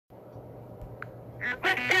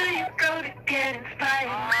Where do you go to get inspired?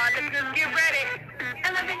 Let's just get ready.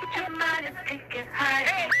 Elevate your mind and take it higher.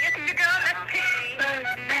 Hey, yes you go, let's take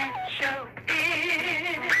Birdman Show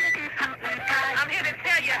is. I'm here to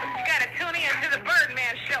tell you, you gotta tune in to the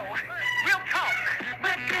Birdman Show. Real talk.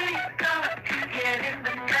 Where do you go to get in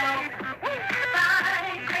the know?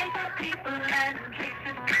 Find great people and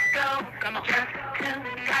places to go. Come on. Just tune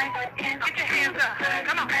right in. Get your hands up.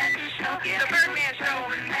 Come on. The Birdman Show.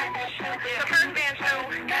 The Birdman Show.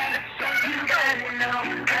 You gotta know.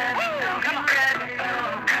 Come on.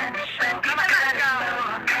 Come on, let's go.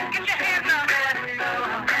 Get your hands up.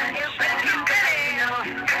 You ready?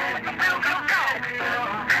 Go, go, go.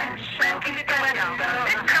 Keep it going on.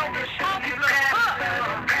 Let's go. You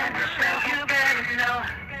better know.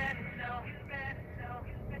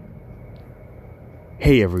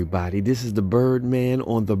 Hey everybody, this is the Birdman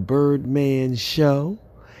on the Birdman Show,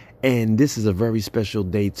 and this is a very special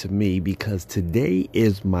day to me because today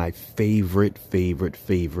is my favorite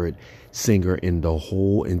singer in the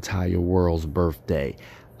whole entire world's birthday.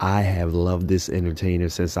 I have loved this entertainer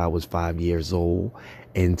since I was 5 years old,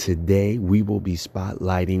 and today we will be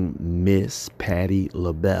spotlighting Miss Patti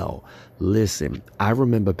LaBelle. Listen, I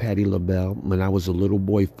remember Patti LaBelle when I was a little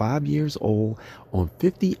boy, 5 years old, on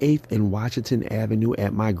 58th and Washington Avenue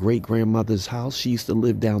at my great-grandmother's house. She used to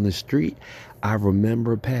live down the street. I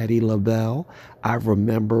remember Patti LaBelle. I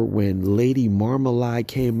remember when Lady Marmalade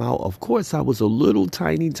came out. Of course, I was a little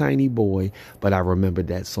tiny boy, but I remember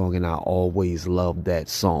that song, and I always loved that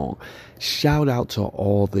song. Shout out to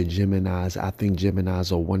all the Geminis. I think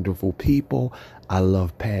Geminis are wonderful people. I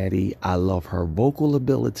love Patti. I love her vocal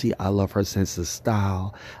ability. I love her sense of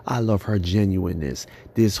style. I love her genuineness.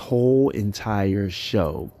 This whole entire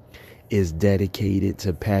show is dedicated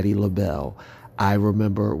to Patti LaBelle. I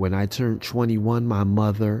remember when I turned 21, my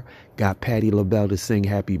mother got Patti LaBelle to sing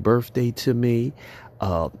happy birthday to me.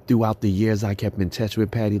 Throughout the years, I kept in touch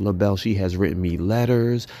with Patti LaBelle. She has written me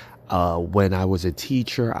letters. When I was a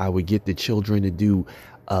teacher, I would get the children to do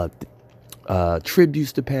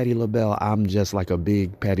tributes to Patti LaBelle. I'm just like a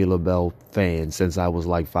big Patti LaBelle fan since I was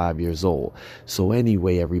like 5 years old. So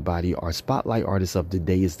anyway, everybody, our spotlight artist of the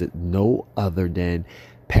day is no other than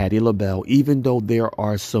Patti LaBelle. Even though there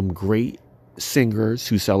are some great singers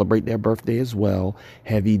who celebrate their birthday as well,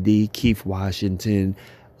 Heavy D, Keith Washington,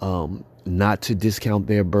 not to discount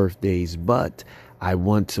their birthdays, but I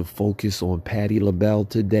want to focus on Patti LaBelle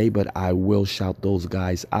today, but I will shout those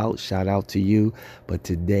guys out. Shout out to you. But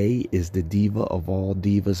today is the diva of all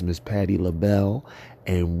divas, Miss Patti LaBelle,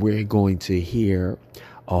 and we're going to hear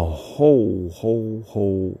a whole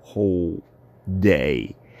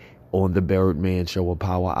day on the Birdman Show, a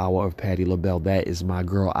power hour of Patti LaBelle. That is my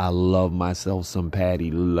girl. I love myself some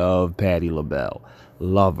Patti. Love Patti LaBelle.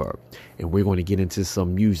 Love her. And we're going to get into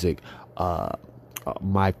some music.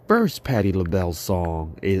 My first Patti LaBelle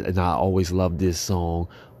song, and I always loved this song,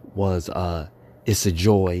 was It's a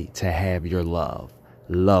Joy to Have Your Love.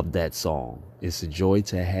 Love that song. It's a Joy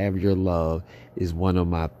to Have Your Love is one of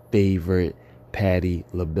my favorite Patti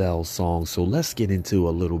LaBelle songs. So let's get into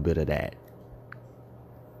a little bit of that.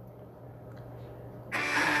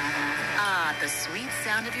 The sweet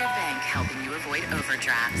sound of your bank helping you avoid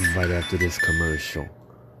overdrafts. Right after this commercial.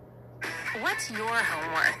 What's your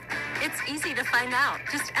home worth? It's easy to find out.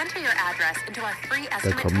 Just enter your address into our free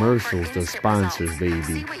estimate. The commercials, the sponsors, baby.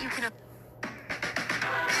 See what you can.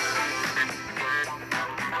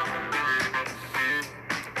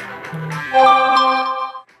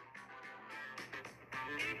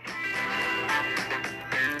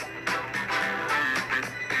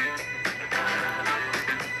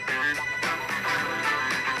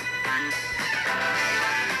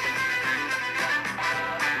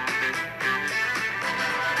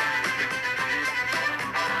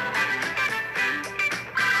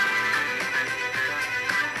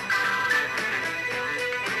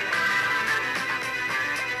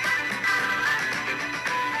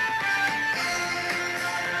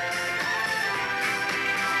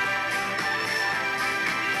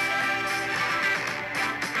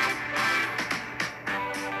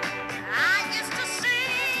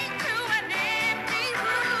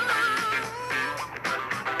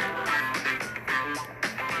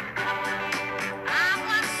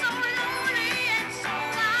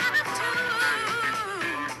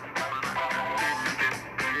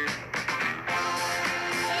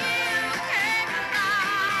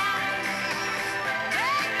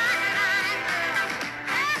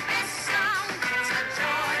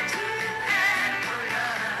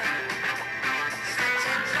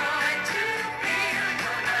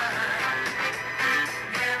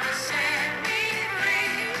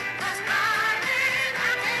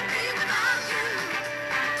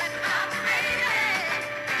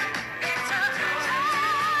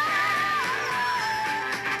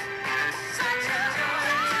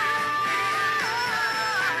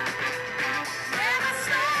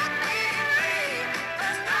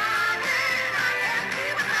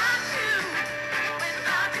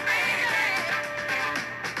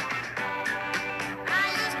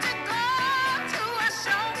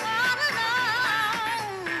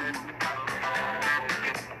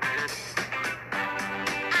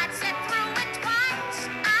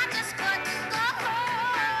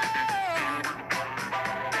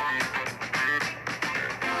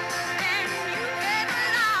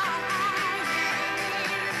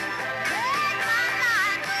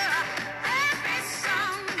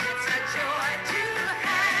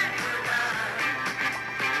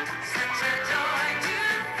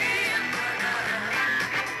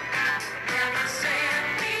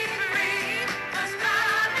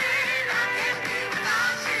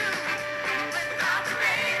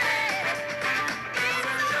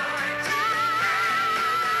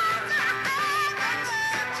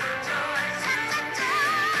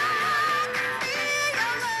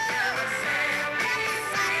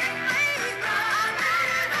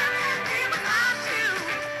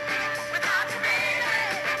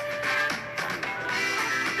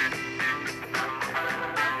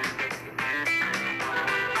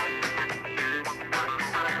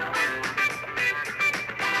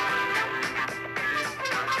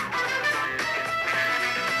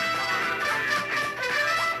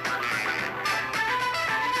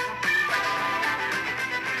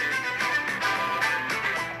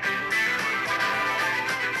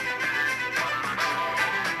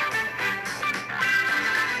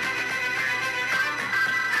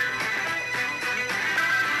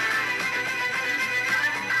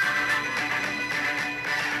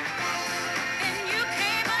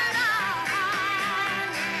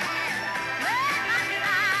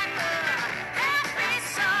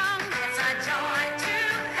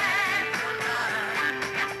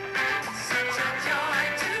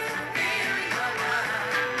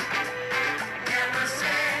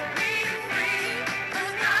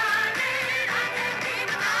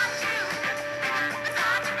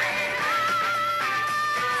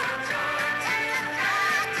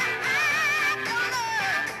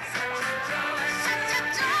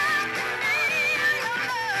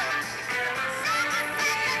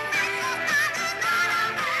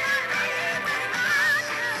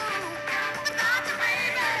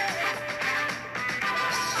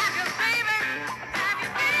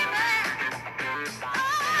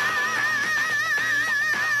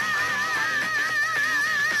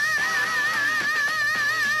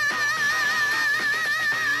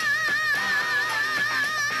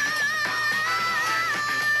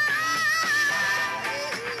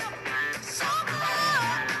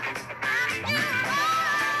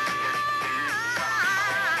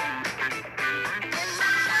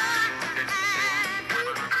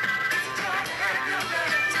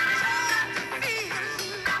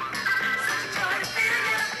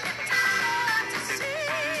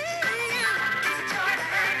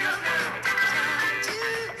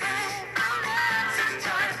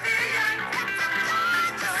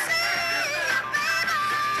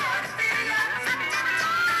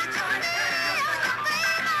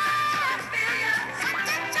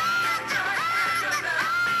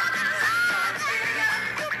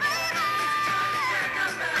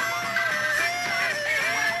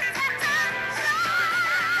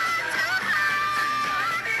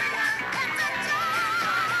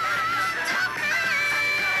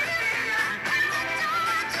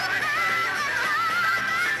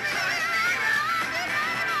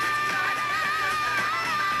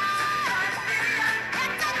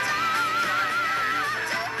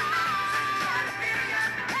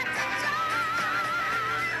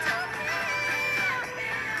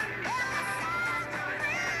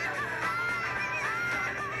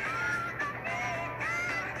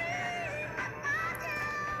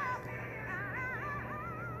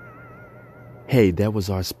 Hey, that was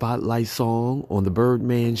our spotlight song on the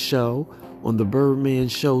Birdman Show. On the Birdman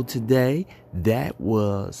Show today, that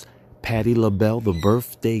was Patti LaBelle, the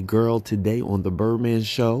birthday girl today on the Birdman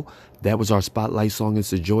Show. That was our spotlight song.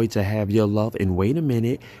 It's a joy to have your love. And wait a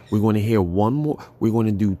minute, we're going to hear one more. We're going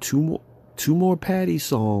to do two more Patti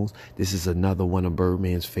songs. This is another one of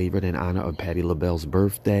Birdman's favorite in honor of Patti LaBelle's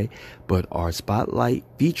birthday. But our spotlight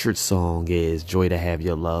featured song is Joy to Have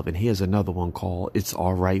Your Love. And here's another one called It's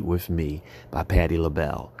All Right With Me by Patti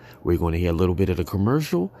LaBelle. We're going to hear a little bit of the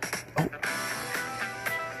commercial. Oh.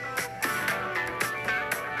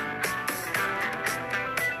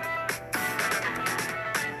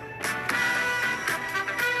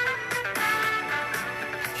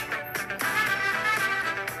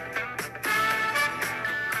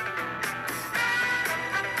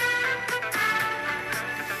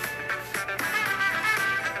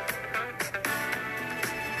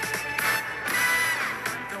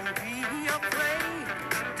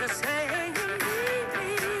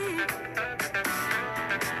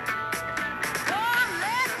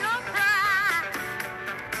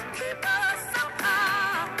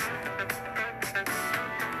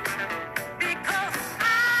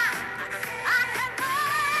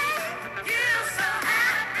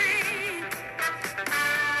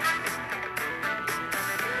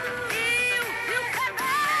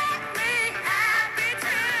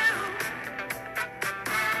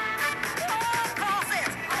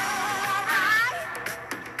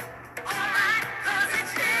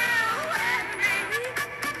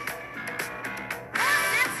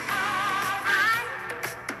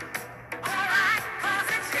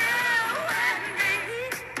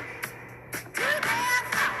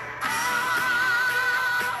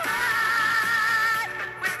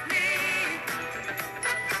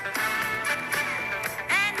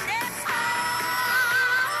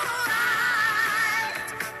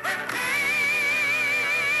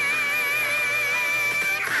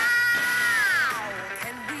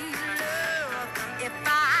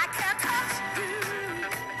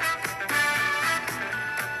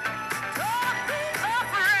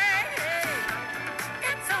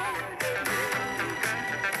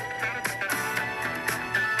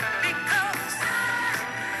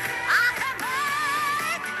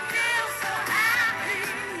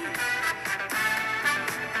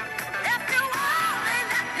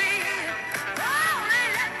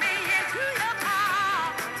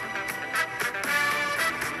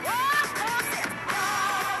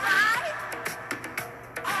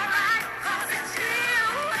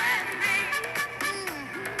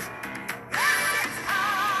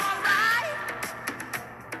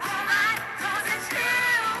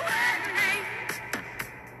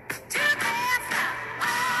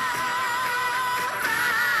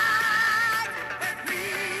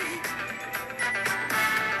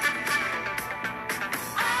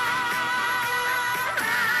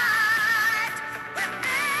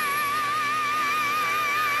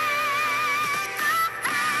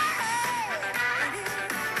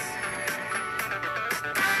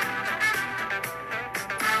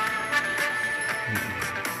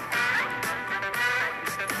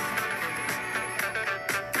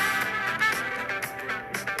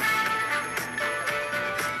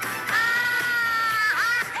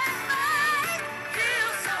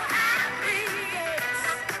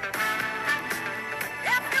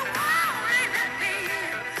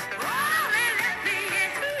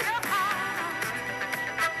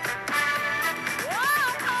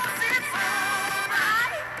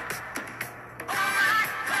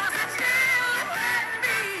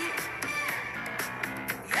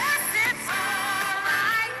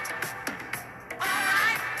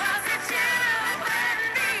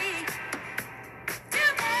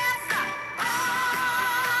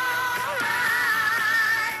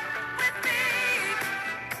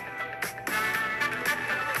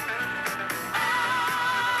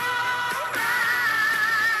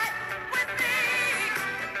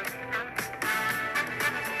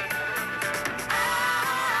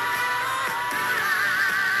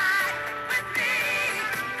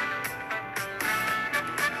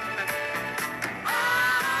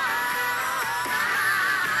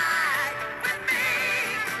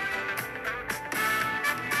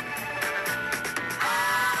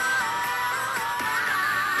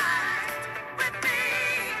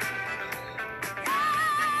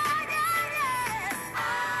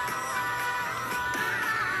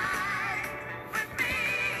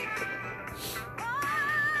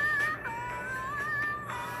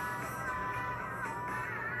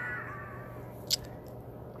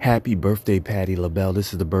 Happy birthday, Patti LaBelle.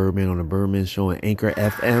 This is the Birdman on the Birdman Show on Anchor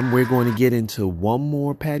FM. We're going to get into one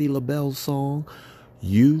more Patti LaBelle song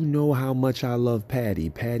You know how much I love Patty.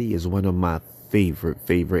 Patty is one of my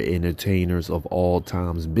favorite entertainers of all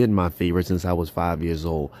times. Been my favorite since I was 5 years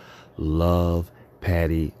old. Love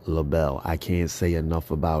Patti LaBelle. I can't say enough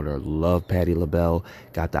about her. Love Patti LaBelle.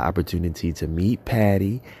 Got the opportunity to meet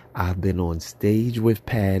Patty. I've been on stage with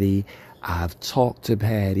Patty. I've talked to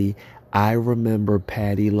Patty. I remember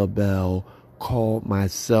Patti LaBelle called my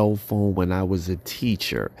cell phone when I was a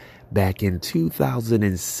teacher back in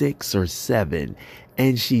 2006 or 7.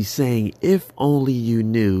 And she sang "If Only You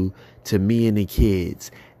Knew" to me and the kids.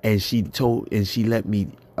 And she let me,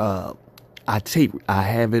 I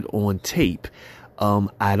have it on tape.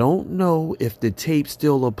 I don't know if the tape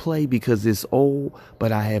still a play because it's old,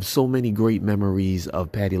 but I have so many great memories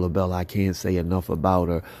of Patti LaBelle. I can't say enough about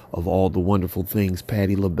her, of all the wonderful things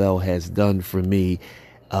Patti LaBelle has done for me,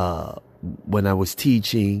 when I was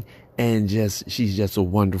teaching. And she's just a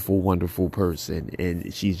wonderful person.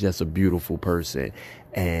 And she's just a beautiful person.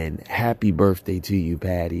 And happy birthday to you,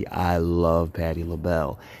 Patty. I love Patti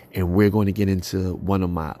LaBelle. And we're going to get into one of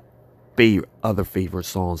my other favorite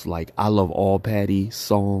songs. Like, I love all Patty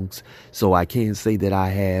songs, so I can't say that I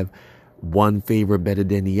have one favorite better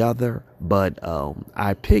than the other, but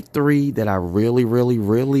I picked 3 that I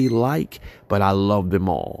really like, but I love them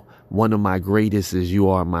all. One of my greatest is "You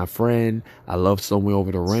Are My Friend." I love "Somewhere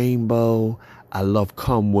Over the Rainbow." I love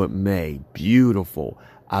 "Come What May." Beautiful.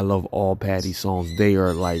 I love all Patty songs. They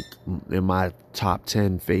are like in my top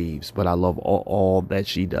 10 faves, but I love all that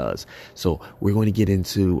she does. So we're going to get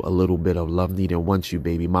into a little bit of "Love, Need, and Want You,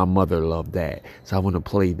 Baby." My mother loved that, so I want to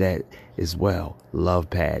play that as well. Love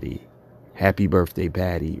Patty. Happy birthday,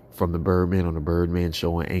 Patty, from the Birdman on the Birdman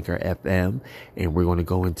Show on Anchor FM. And we're going to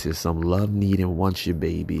go into some "Love, Need, and Want You,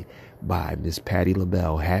 Baby" by Miss Patti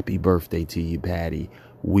LaBelle. Happy birthday to you, Patty.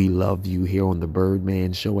 We love you here on the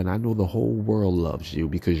Birdman Show, and I know the whole world loves you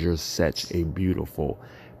because you're such a beautiful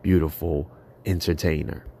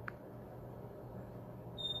entertainer.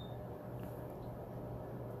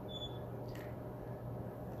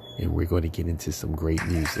 And we're going to get into some great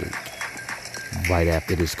music. Right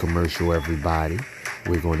after this commercial, everybody,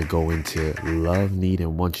 we're going to go into "Love, Need,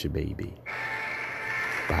 and Want You, Baby"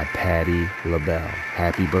 by Patti LaBelle.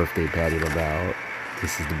 Happy birthday, Patti LaBelle.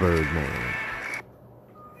 This is the Birdman.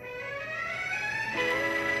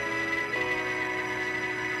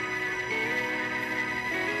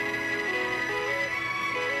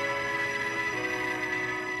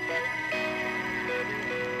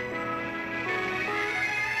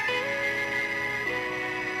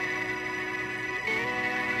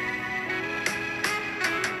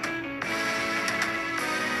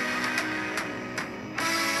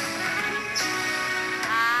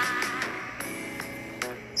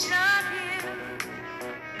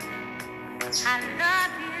 I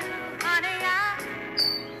love you, honey, I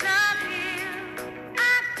love you, I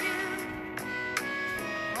do,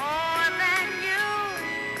 more than you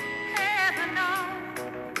ever know.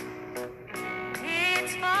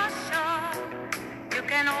 It's for sure, you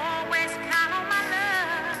can always count on my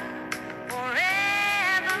love forevermore.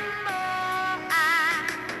 I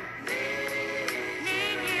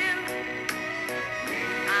need you,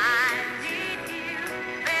 I need you,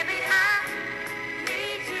 baby, I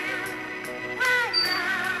need you right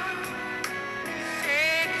now.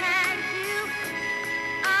 Say, can you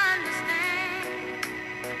understand?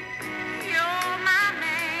 You're my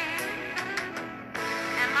man,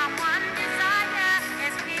 and my one desire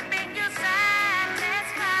is keeping you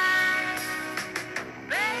satisfied.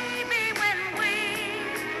 Baby, when we're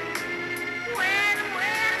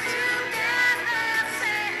together,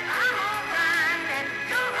 say I'm alright and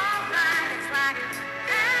you're alright. It's like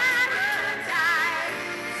paradise.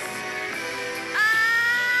 I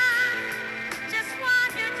just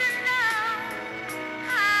want you to know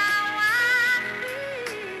how I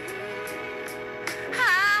feel,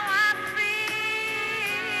 how I feel.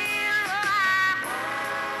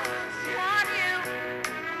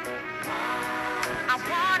 I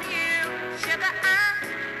want you, sugar, I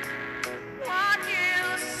want you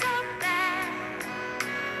so bad.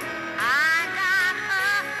 I got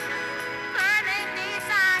a burning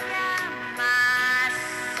desire, my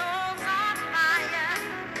soul's on fire.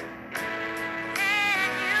 Can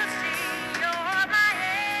you see you're my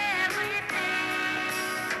everything?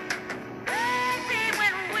 Baby,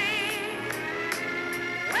 when we're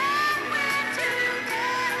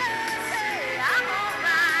together, say I'm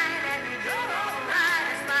alright and you're alright.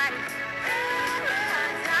 It's like paradise.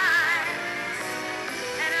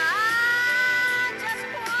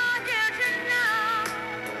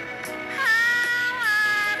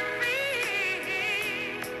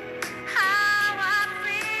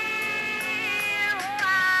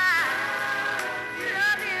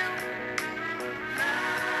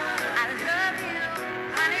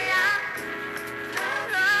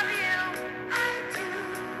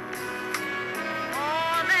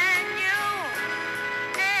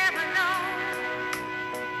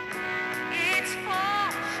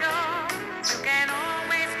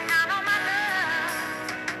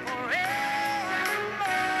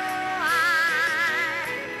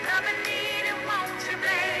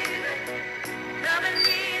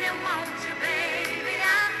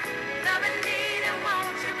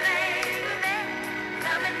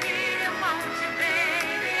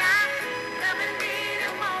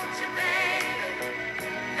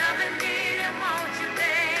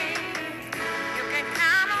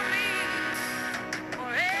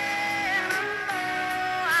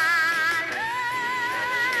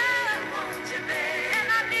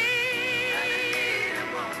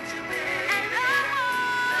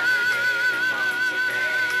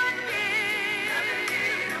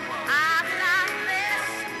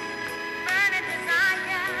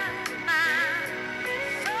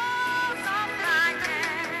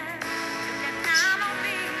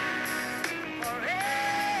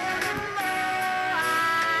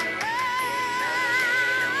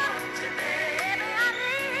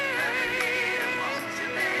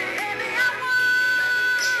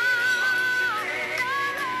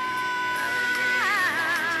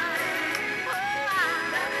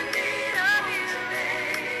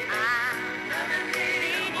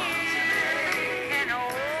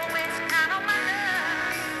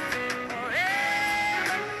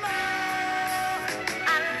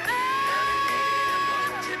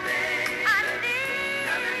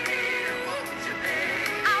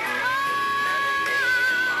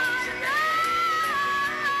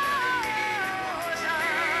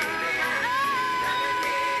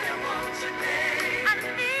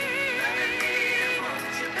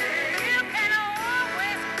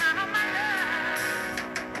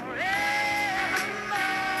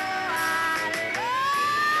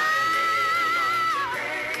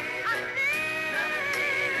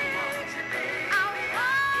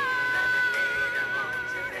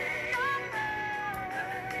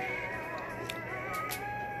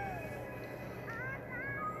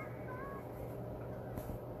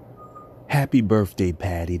 Happy birthday,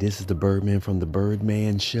 Patty. This is the Birdman from the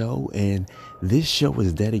Birdman Show, and this show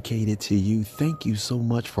is dedicated to you. Thank you so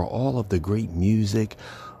much for all of the great music,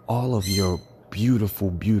 all of your beautiful,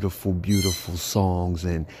 beautiful, beautiful songs,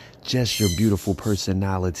 and just your beautiful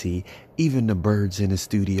personality. Even the birds in the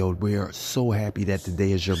studio. We are so happy that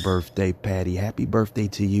today is your birthday, Patty. Happy birthday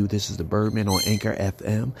to you. This is the Birdman on Anchor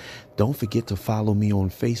FM. Don't forget to follow me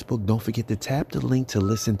on Facebook. Don't forget to tap the link to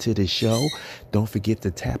listen to the show. Don't forget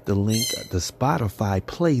to tap the link, the Spotify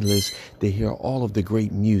playlist, to hear all of the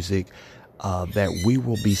great music that we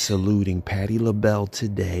will be saluting Patti LaBelle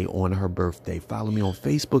today on her birthday. Follow me on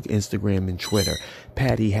Facebook, Instagram, and Twitter.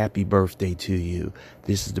 Patti, happy birthday to you.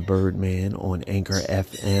 This is the Birdman on Anchor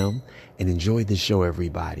FM, and enjoy the show,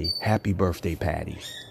 everybody. Happy birthday, Patti.